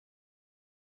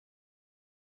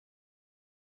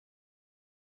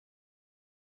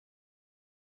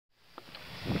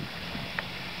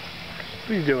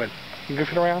What are you doing? You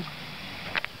goofing around?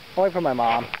 I'll wait for my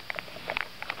mom.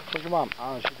 Where's your mom?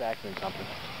 Oh, she's acting something.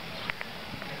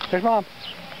 There's mom.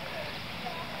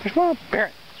 There's mom.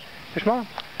 Barrett. There's mom.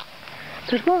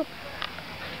 There's mom.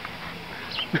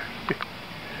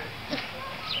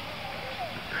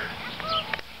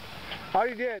 How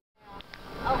you did?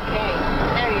 Okay,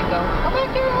 there you go. Go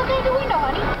back there and look out the window,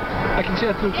 honey. I can see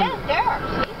that through. Yeah, there.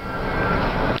 See?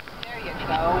 There you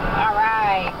go. All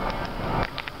right.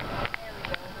 There we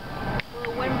go.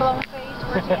 Little windblown face.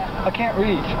 Where's he at? I can't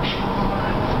reach.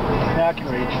 Now I can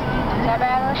reach. Is that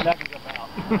better? Now I can jump out.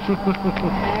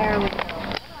 There we go.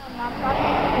 I'm not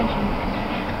paying attention.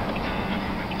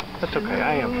 That's okay,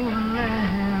 I am.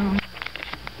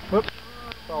 Whoops.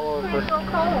 It's all over. We're so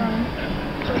cold.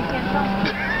 So we can't jump.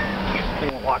 They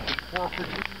won't lock.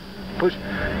 Push.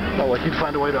 Oh, well, he'd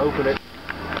find a way to open it.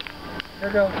 There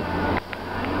we go.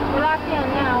 We're locked in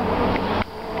now.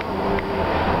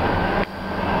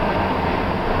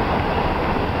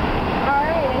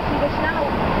 Alright, I see the snow.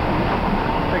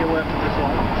 Take a left at this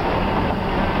one.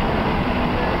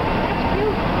 That's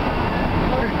cute.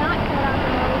 Well, it's not cut out the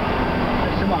road.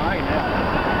 It's in my eye now.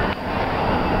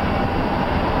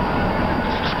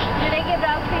 Do they give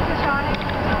dog treats to Sonic?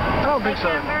 I don't think so.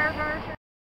 Hamburger?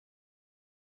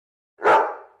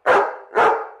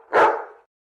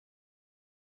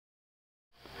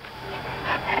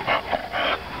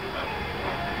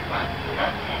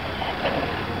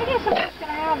 I guess I'm just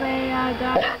going to have a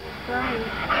dog sprite.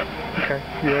 Okay.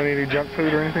 You want any junk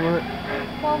food or anything with it?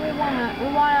 What do we want? We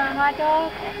want a hot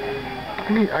dog?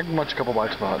 I can munch a couple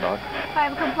bites of a hot dog. I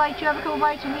have a couple bites, you have a couple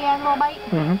bites, and he has a little bite?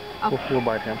 Mm-hmm. Okay. We'll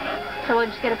bite him. So we'll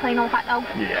just get a plain old hot dog?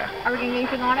 Yeah. Are we going to get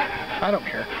anything on it? I don't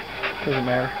care. Doesn't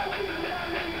matter.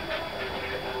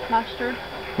 Mustard?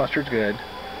 Mustard's good.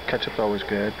 Ketchup's always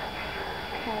good.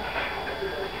 Cool.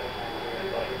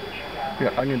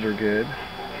 Yeah, onions are good.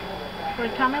 Well,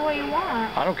 tell me what you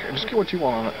want. I don't care. Just get what you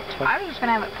want on it. It's fine. I was just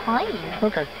going to have it plain.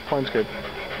 Okay. Plain's good.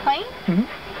 Plain? Mm-hmm.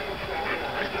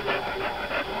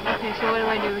 Okay, so what do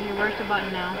I do here? Where's the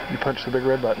button now? You punch the big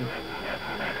red button.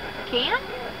 Can?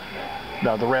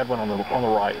 No, the red one on the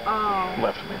right. Oh.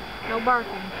 Left of me. No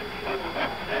barking.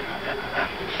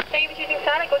 Thank you for choosing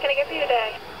Sonic. What can I get for you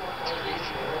today?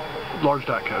 Large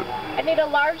Diet Coke. I need a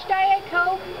large Diet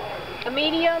Coke, a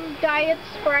medium Diet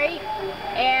Sprite,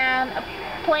 and a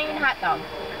plain hot dog.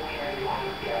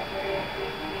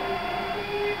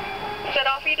 Is that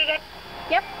all for you today?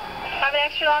 Yep. I have an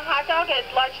extra long hot dog, and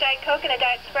it's large Diet Coke and a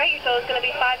Diet Sprite. Your total is going to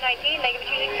be $5.19. Thank you for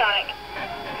choosing Sonic.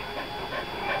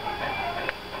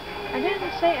 I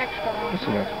didn't say extra long. That's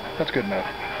enough. That's good enough.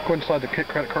 Go ahead and slide the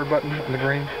credit card button in the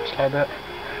green. Slide that.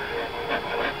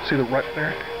 See the right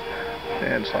there?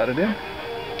 And slide it in.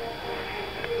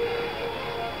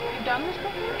 You done this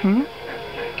before? Mm-hmm.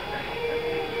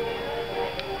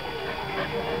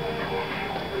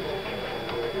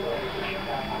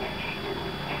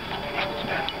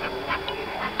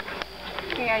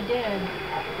 Okay, I did.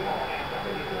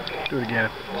 Do it again.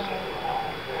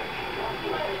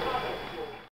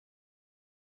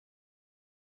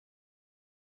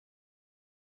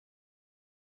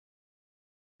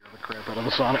 The crap out of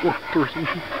the Sonic 3.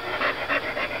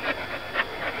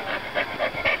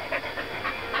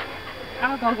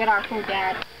 I'll go get our food,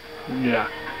 Dad. Yeah.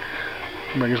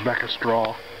 Bring us back a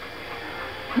straw.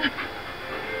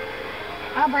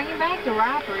 I'll bring you back the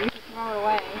wrapper. You can throw it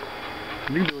away.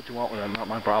 You can do what you want with that, not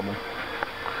my problem.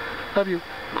 Love you.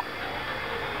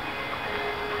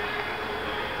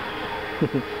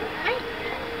 Hey.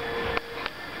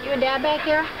 You and Dad back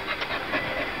there?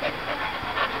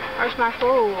 Where's my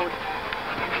food?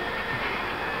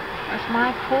 Where's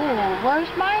my food?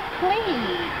 Where's my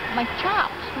plate? My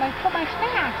chops? My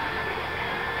snacks?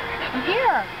 I'm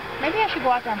here. Maybe I should go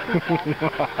out there and poop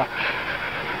that.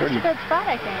 It's a good spot,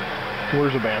 I think.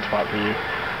 Where's a bad spot for you?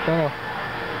 Oh.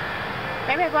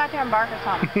 Maybe I'll go out there and bark or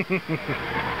something. Here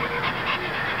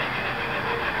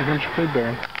comes your food,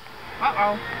 Baron.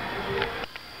 Uh-oh.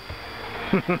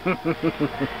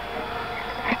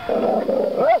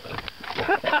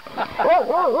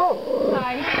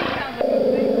 Hi. Sounds like a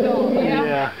big dog.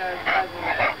 Yeah.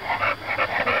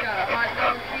 We've got a hot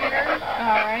dog here.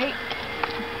 All right.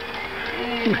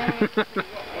 And what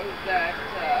was that?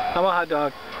 How about a hot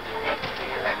dog?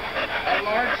 A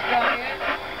large diet.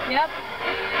 Yep.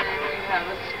 And we have a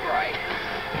Sprite.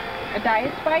 A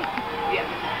Diet Sprite? Yes.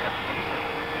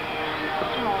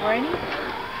 Alrighty.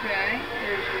 Okay.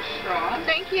 There's your straw.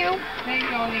 Thank you. Hey, you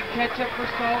don't need ketchup or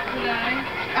salt today?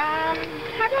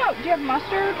 How about, do you have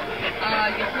mustard? Yes, I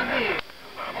do.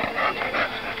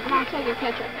 I'll take a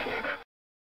ketchup.